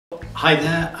Hi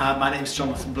there, my name's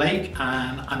Jonathan Blake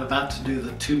and I'm about to do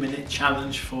the 2-minute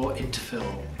challenge for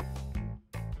Interfilm.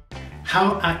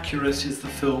 How accurate is the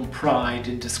film Pride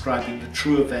in describing the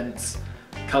true events,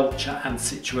 culture and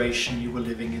situation you were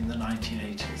living in the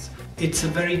 1980s? It's a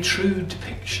very true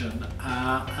depiction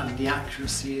and the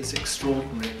accuracy is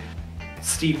extraordinary.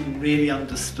 Stephen really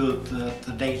understood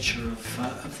the nature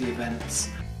of the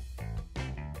events.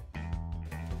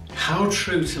 How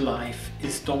true to life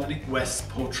is Dominic West's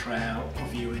portrayal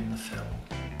of you in the film?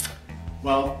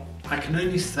 Well, I can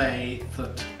only say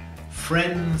that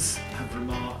friends have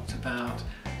remarked about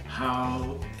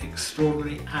how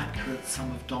extraordinarily accurate some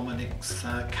of Dominic's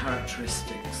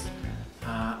characteristics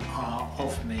are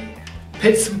of me.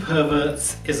 Pits and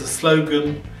Perverts is a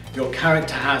slogan your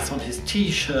character has on his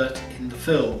t-shirt in the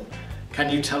film. Can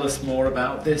you tell us more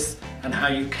about this and how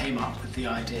you came up with the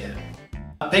idea?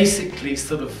 Basically,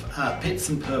 Pits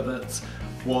and Perverts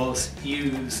was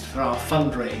used for our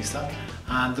fundraiser,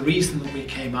 and the reason that we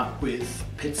came up with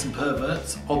Pits and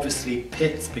Perverts, obviously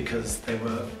pits because they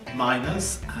were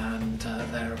minors and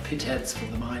there are pit heads for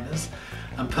the minors,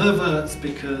 and perverts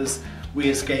because we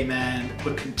as gay men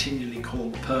were continually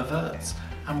called perverts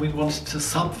and we wanted to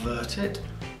subvert it.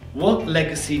 What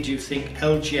legacy do you think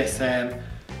LGSM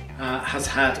has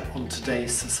had on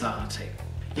today's society?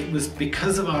 It was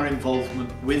because of our involvement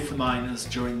with the miners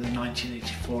during the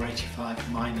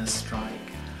 1984-85 miners' strike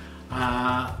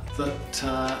that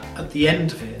at the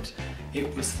end of it,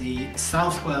 it was the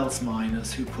South Wales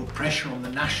miners who put pressure on the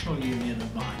National Union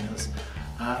of Miners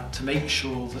to make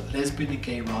sure that lesbian and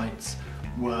gay rights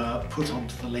were put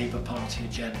onto the Labour Party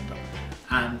agenda.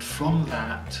 And from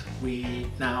that, we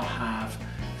now have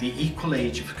the equal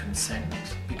age of consent,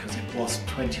 because it was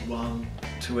 21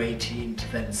 to 18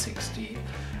 to then 16,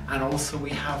 and also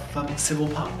we have civil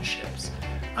partnerships.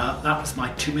 That was my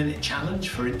 2-minute challenge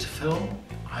for Interfilm.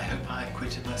 I hope I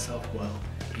acquitted myself well.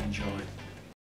 Enjoy.